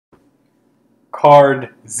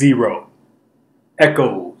Card 0,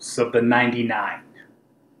 Echoes of the 99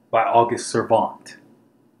 by August Servant,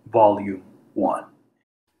 Volume 1.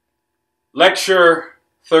 Lecture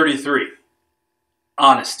 33,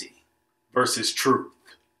 Honesty versus Truth.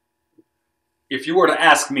 If you were to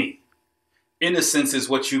ask me, innocence is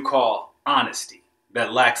what you call honesty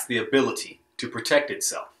that lacks the ability to protect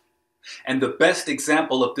itself. And the best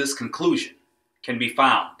example of this conclusion can be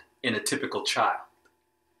found in a typical child.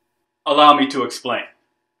 Allow me to explain.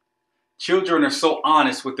 Children are so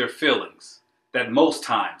honest with their feelings that most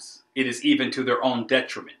times it is even to their own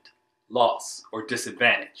detriment, loss, or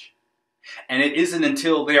disadvantage. And it isn't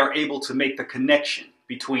until they are able to make the connection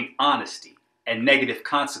between honesty and negative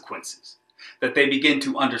consequences that they begin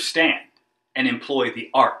to understand and employ the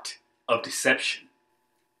art of deception.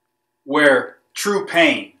 Where true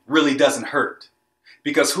pain really doesn't hurt,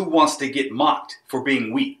 because who wants to get mocked for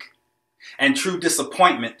being weak? And true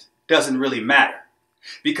disappointment doesn't really matter,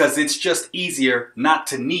 because it's just easier not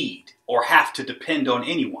to need or have to depend on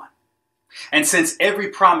anyone. And since every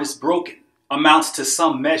promise broken amounts to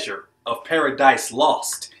some measure of paradise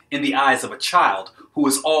lost in the eyes of a child who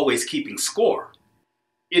is always keeping score,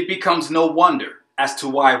 it becomes no wonder as to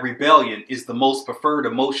why rebellion is the most preferred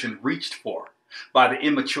emotion reached for by the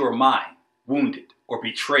immature mind, wounded or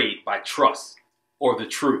betrayed by trust or the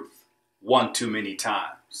truth one too many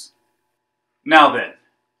times. Now then,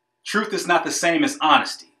 truth is not the same as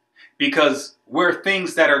honesty, because where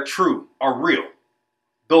things that are true are real,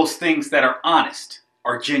 those things that are honest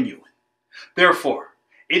are genuine. Therefore,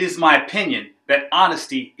 it is my opinion that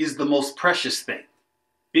honesty is the most precious thing,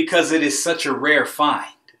 because it is such a rare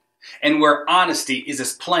find. And where honesty is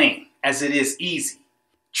as plain as it is easy,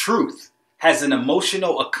 truth has an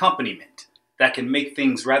emotional accompaniment that can make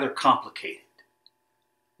things rather complicated.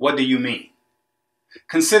 What do you mean?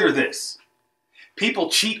 Consider this.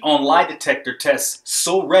 People cheat on lie detector tests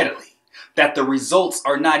so readily that the results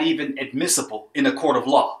are not even admissible in a court of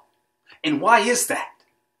law. And why is that?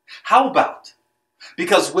 How about?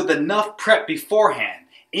 Because with enough prep beforehand,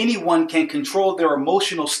 anyone can control their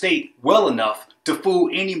emotional state well enough to fool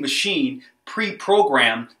any machine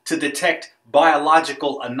pre-programmed to detect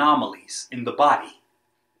biological anomalies in the body.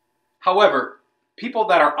 However, people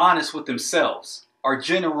that are honest with themselves are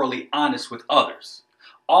generally honest with others,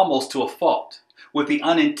 almost to a fault, with the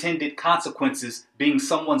unintended consequences being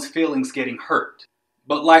someone's feelings getting hurt,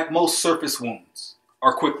 but like most surface wounds,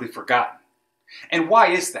 are quickly forgotten. And why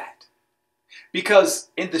is that? Because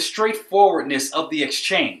in the straightforwardness of the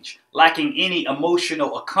exchange, lacking any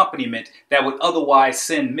emotional accompaniment that would otherwise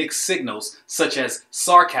send mixed signals such as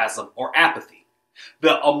sarcasm or apathy,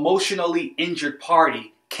 the emotionally injured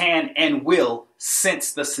party can and will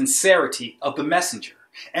sense the sincerity of the messenger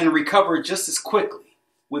and recover just as quickly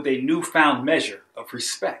with a newfound measure of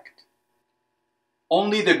respect.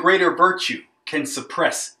 Only the greater virtue can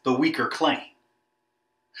suppress the weaker claim.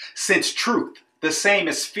 Since truth, the same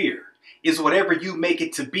as fear, is whatever you make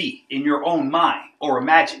it to be in your own mind or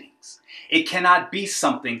imaginings, it cannot be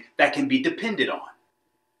something that can be depended on.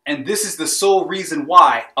 And this is the sole reason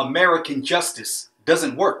why American justice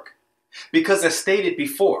doesn't work. Because as stated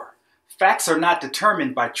before, facts are not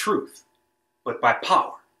determined by truth, but by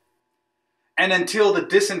power. And until the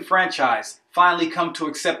disenfranchised finally come to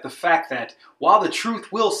accept the fact that while the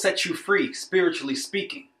truth will set you free, spiritually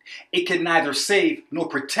speaking, it can neither save nor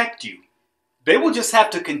protect you, they will just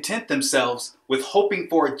have to content themselves with hoping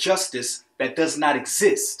for a justice that does not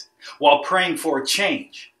exist, while praying for a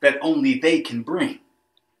change that only they can bring.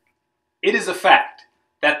 It is a fact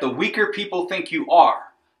that the weaker people think you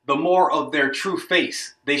are, the more of their true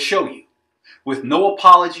face they show you, with no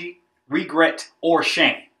apology, regret, or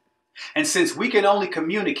shame. And since we can only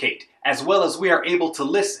communicate as well as we are able to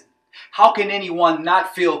listen, how can anyone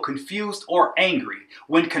not feel confused or angry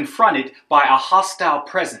when confronted by a hostile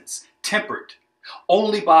presence tempered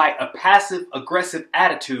only by a passive-aggressive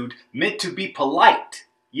attitude meant to be polite,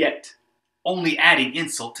 yet only adding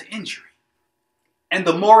insult to injury? And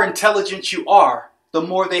the more intelligent you are, the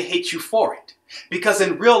more they hate you for it. Because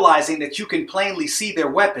in realizing that you can plainly see their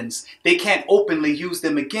weapons, they can't openly use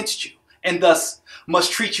them against you, and thus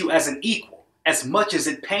must treat you as an equal, as much as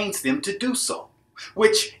it pains them to do so.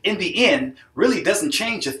 Which, in the end, really doesn't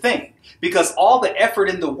change a thing, because all the effort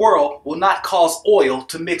in the world will not cause oil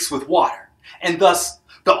to mix with water. And thus,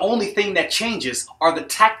 the only thing that changes are the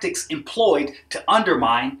tactics employed to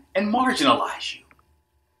undermine and marginalize you.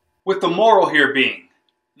 With the moral here being,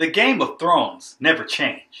 the Game of Thrones never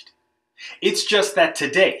changed. It's just that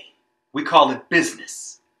today, we call it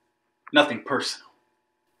business. Nothing personal.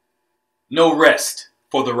 No rest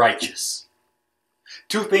for the righteous.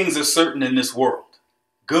 Two things are certain in this world,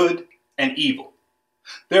 good and evil.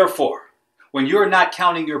 Therefore, when you're not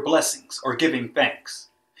counting your blessings or giving thanks,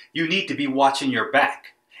 you need to be watching your back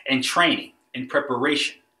and training in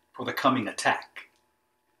preparation for the coming attack.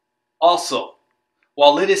 Also,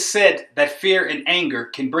 while it is said that fear and anger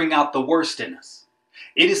can bring out the worst in us,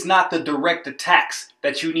 it is not the direct attacks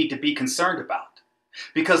that you need to be concerned about.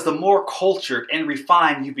 Because the more cultured and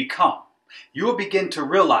refined you become, you will begin to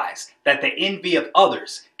realize that the envy of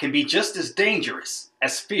others can be just as dangerous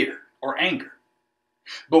as fear or anger.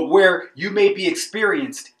 But where you may be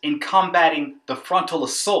experienced in combating the frontal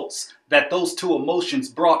assaults that those two emotions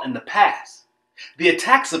brought in the past, the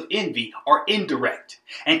attacks of envy are indirect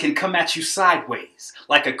and can come at you sideways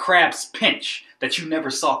like a crab's pinch that you never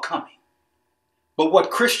saw coming. But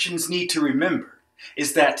what Christians need to remember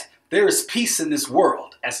is that there is peace in this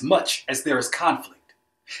world as much as there is conflict.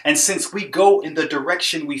 And since we go in the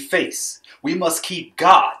direction we face, we must keep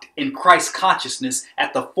God in Christ consciousness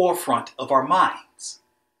at the forefront of our minds.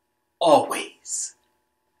 Always.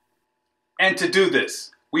 And to do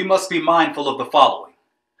this, we must be mindful of the following.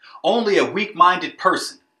 Only a weak-minded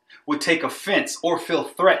person would take offense or feel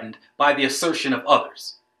threatened by the assertion of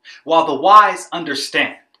others, while the wise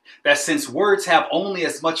understand that since words have only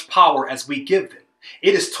as much power as we give them,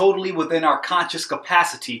 it is totally within our conscious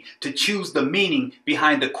capacity to choose the meaning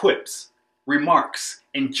behind the quips, remarks,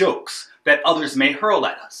 and jokes that others may hurl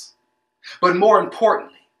at us. But more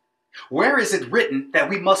importantly, where is it written that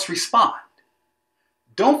we must respond?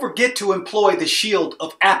 Don't forget to employ the shield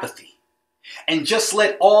of apathy and just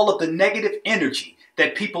let all of the negative energy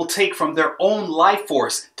that people take from their own life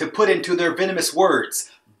force to put into their venomous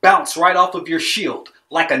words bounce right off of your shield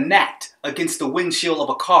like a gnat against the windshield of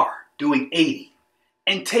a car doing 80.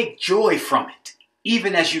 And take joy from it,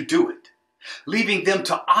 even as you do it, leaving them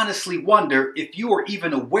to honestly wonder if you are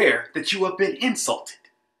even aware that you have been insulted.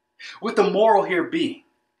 With the moral here being,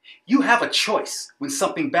 you have a choice when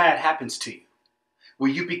something bad happens to you. Will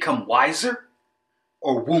you become wiser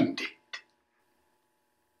or wounded?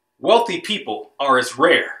 Wealthy people are as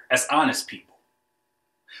rare as honest people.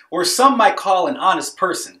 Or some might call an honest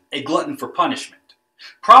person a glutton for punishment.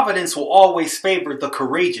 Providence will always favor the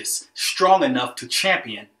courageous, strong enough to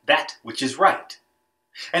champion that which is right.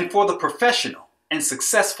 And for the professional and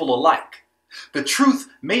successful alike, the truth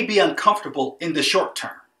may be uncomfortable in the short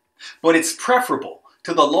term, but it's preferable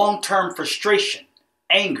to the long-term frustration,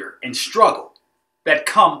 anger, and struggle that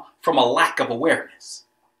come from a lack of awareness.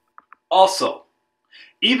 Also,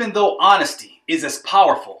 even though honesty is as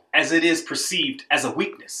powerful as it is perceived as a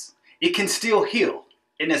weakness, it can still heal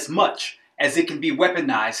in as much as it can be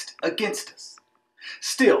weaponized against us.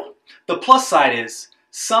 Still, the plus side is,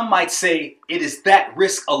 some might say it is that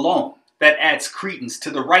risk alone that adds credence to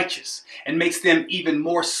the righteous and makes them even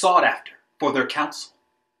more sought after for their counsel.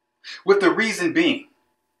 With the reason being,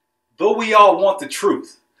 though we all want the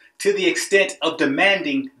truth to the extent of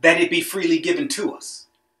demanding that it be freely given to us,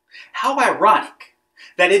 how ironic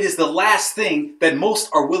that it is the last thing that most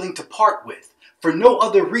are willing to part with for no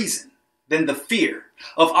other reason than the fear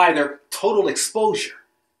of either total exposure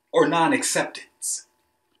or non-acceptance.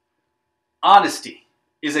 Honesty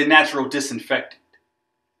is a natural disinfectant.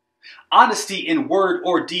 Honesty in word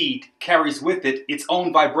or deed carries with it its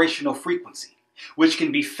own vibrational frequency, which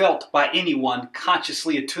can be felt by anyone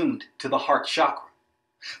consciously attuned to the heart chakra.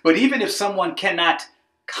 But even if someone cannot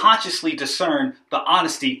consciously discern the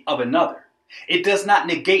honesty of another, it does not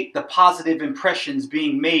negate the positive impressions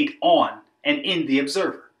being made on and in the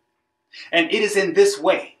observer. And it is in this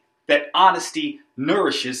way that honesty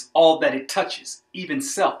nourishes all that it touches, even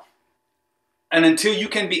self. And until you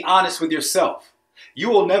can be honest with yourself, you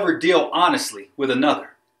will never deal honestly with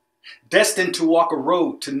another, destined to walk a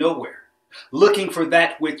road to nowhere, looking for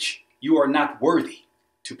that which you are not worthy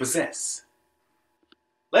to possess.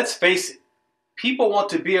 Let's face it, people want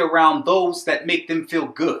to be around those that make them feel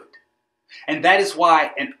good. And that is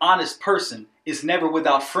why an honest person is never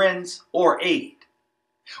without friends or aid,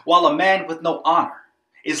 while a man with no honor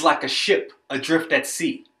is like a ship adrift at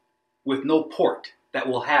sea, with no port that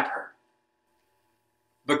will have her.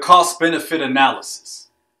 The cost-benefit analysis.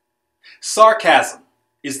 Sarcasm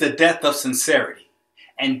is the death of sincerity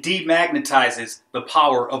and demagnetizes the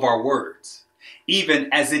power of our words, even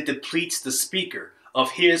as it depletes the speaker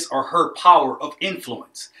of his or her power of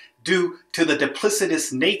influence due to the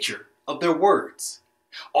duplicitous nature of their words,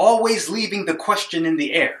 always leaving the question in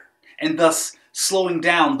the air and thus slowing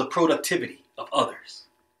down the productivity of others.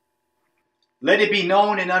 Let it be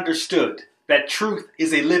known and understood that truth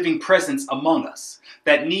is a living presence among us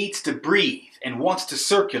that needs to breathe and wants to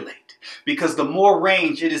circulate because the more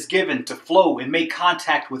range it is given to flow and make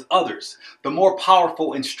contact with others, the more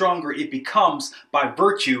powerful and stronger it becomes by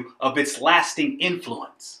virtue of its lasting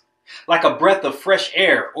influence, like a breath of fresh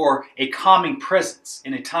air or a calming presence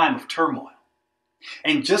in a time of turmoil.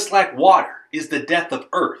 And just like water is the death of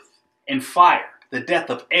earth and fire the death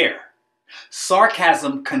of air,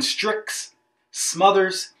 sarcasm constricts,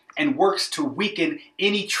 smothers, and works to weaken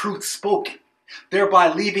any truth spoken,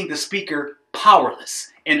 thereby leaving the speaker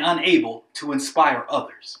powerless and unable to inspire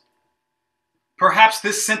others. Perhaps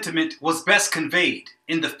this sentiment was best conveyed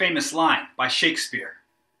in the famous line by Shakespeare,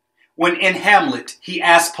 when in Hamlet he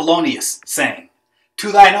asked Polonius, saying,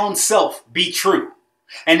 "To thine own self be true,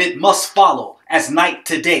 and it must follow as night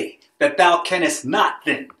to day, that thou canst not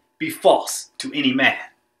then be false to any man."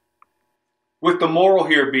 With the moral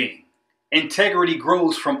here being, integrity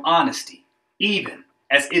grows from honesty, even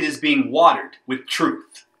as it is being watered with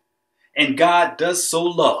truth. And God does so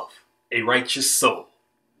love a righteous soul.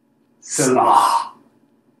 Salah.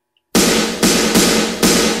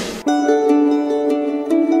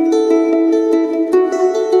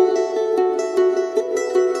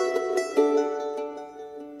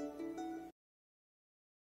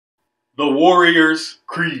 The Warrior's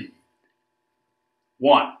Creed.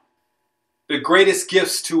 1. The greatest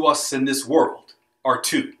gifts to us in this world are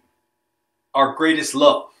two: our greatest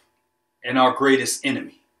love and our greatest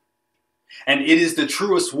enemy. And it is the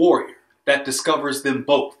truest warrior that discovers them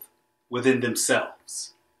both within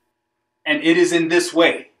themselves. And it is in this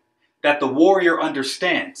way that the warrior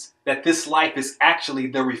understands that this life is actually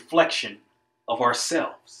the reflection of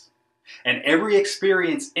ourselves, and every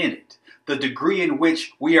experience in it, the degree in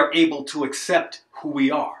which we are able to accept who we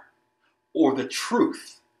are, or the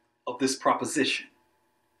truth of this proposition.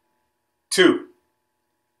 2.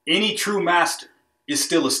 Any true master is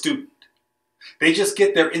still a student. They just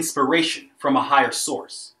get their inspiration from a higher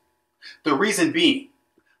source. The reason being,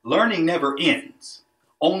 learning never ends,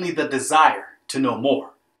 only the desire to know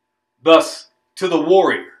more. Thus, to the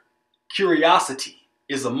warrior, curiosity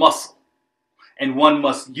is a muscle, and one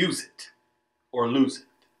must use it or lose it.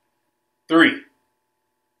 3.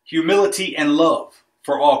 Humility and love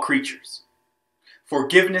for all creatures.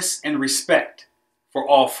 Forgiveness and respect for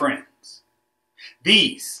all friends.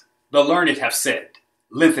 These, the learned have said,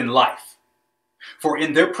 lengthen life. For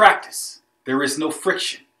in their practice, there is no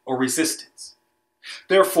friction or resistance.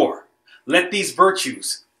 Therefore, let these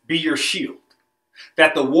virtues be your shield,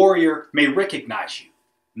 that the warrior may recognize you,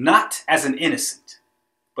 not as an innocent,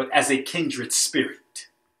 but as a kindred spirit.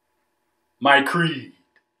 My creed.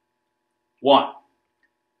 1.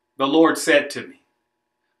 The Lord said to me,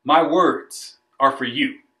 "My words are for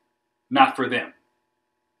you, not for them.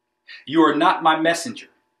 You are not my messenger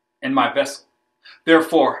and my vessel.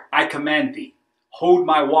 Therefore, I command thee, hold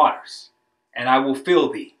my waters, and I will fill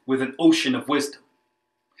thee with an ocean of wisdom.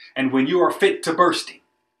 And when you are fit to bursting,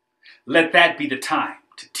 let that be the time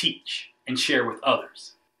to teach and share with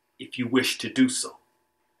others, if you wish to do so."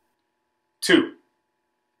 2.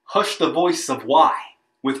 Hush the voice of why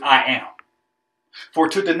with I am. For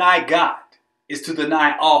to deny God is to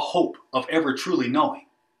deny all hope of ever truly knowing.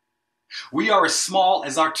 We are as small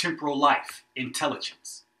as our temporal life,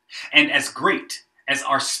 intelligence, and as great as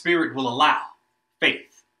our spirit will allow,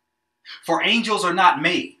 faith. For angels are not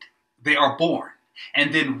made, they are born,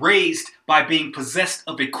 and then raised by being possessed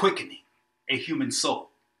of a quickening, a human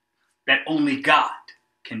soul, that only God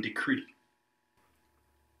can decree.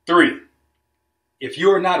 3. If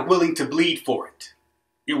you are not willing to bleed for it,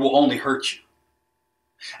 it will only hurt you.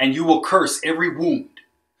 And you will curse every wound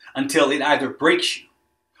until it either breaks you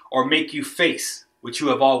or make you face what you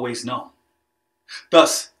have always known.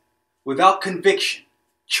 Thus, without conviction,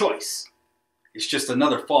 choice is just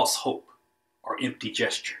another false hope or empty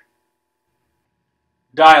gesture.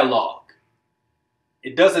 Dialogue.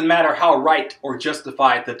 It doesn't matter how right or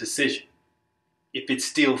justified the decision, if it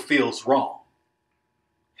still feels wrong.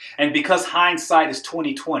 And because hindsight is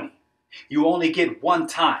 20/20, you only get one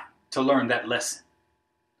time to learn that lesson.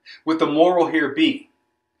 With the moral here being,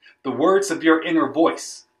 the words of your inner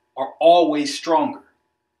voice are always stronger,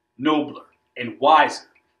 nobler, and wiser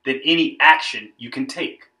than any action you can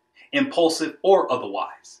take, impulsive or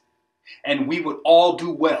otherwise. And we would all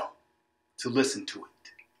do well to listen to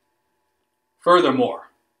it.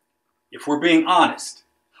 Furthermore, if we're being honest,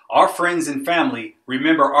 our friends and family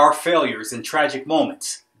remember our failures and tragic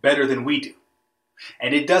moments better than we do.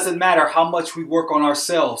 And it doesn't matter how much we work on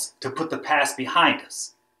ourselves to put the past behind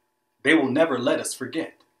us. They will never let us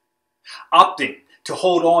forget. Opting to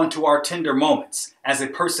hold on to our tender moments as a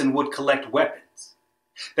person would collect weapons,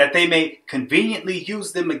 that they may conveniently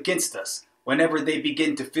use them against us whenever they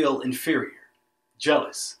begin to feel inferior,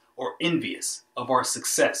 jealous, or envious of our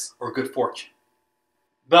success or good fortune.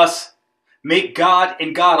 Thus, make God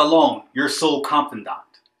and God alone your sole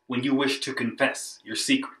confidant when you wish to confess your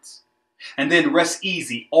secrets, and then rest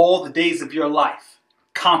easy all the days of your life,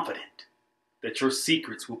 confident that your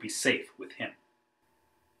secrets will be safe with Him.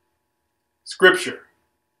 Scripture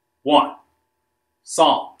 1.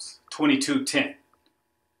 Psalms 22:10.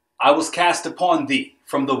 I was cast upon thee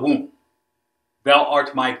from the womb. Thou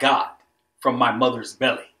art my God from my mother's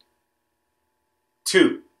belly.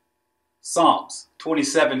 2. Psalms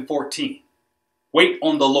 27:14. Wait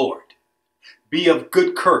on the Lord. Be of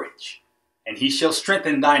good courage, and He shall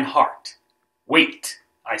strengthen thine heart. Wait,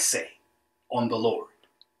 I say, on the Lord.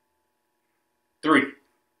 3.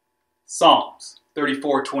 Psalms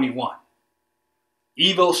 34:21.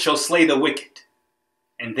 Evil shall slay the wicked,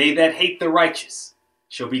 and they that hate the righteous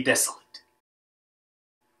shall be desolate.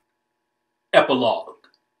 Epilogue.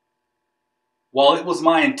 While it was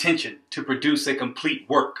my intention to produce a complete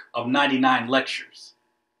work of 99 lectures,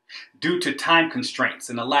 due to time constraints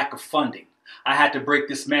and a lack of funding, I had to break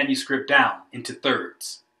this manuscript down into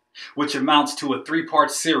thirds, which amounts to a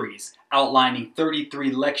 3-part series outlining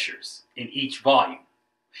 33 lectures in each volume,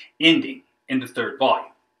 ending in the 3rd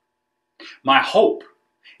volume. My hope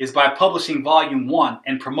is by publishing Volume 1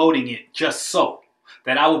 and promoting it just so,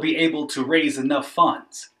 that I will be able to raise enough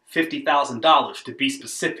funds, $50,000 to be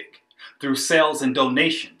specific, through sales and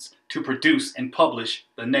donations to produce and publish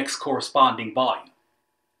the next corresponding volume.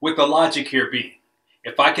 With the logic here being,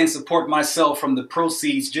 if I can support myself from the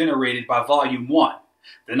proceeds generated by Volume 1,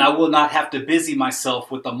 then I will not have to busy myself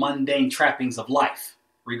with the mundane trappings of life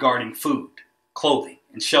regarding food, clothing,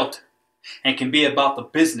 and shelter, and can be about the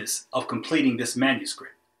business of completing this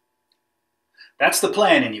manuscript. That's the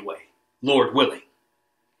plan anyway, Lord willing.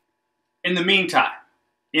 In the meantime,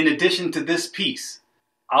 in addition to this piece,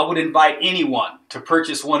 I would invite anyone to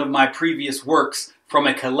purchase one of my previous works from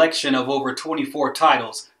a collection of over 24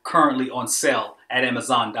 titles currently on sale at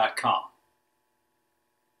Amazon.com.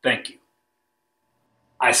 Thank you.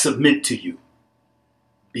 I submit to you.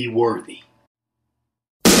 Be worthy.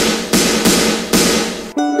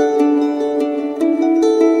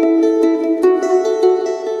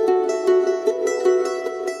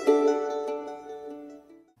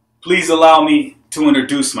 Please allow me to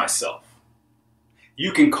introduce myself.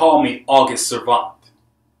 You can call me August Servant,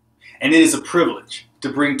 and it is a privilege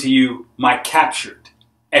to bring to you my captured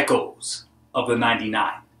echoes of the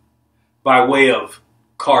 99 by way of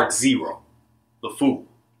Card Zero, the Fool.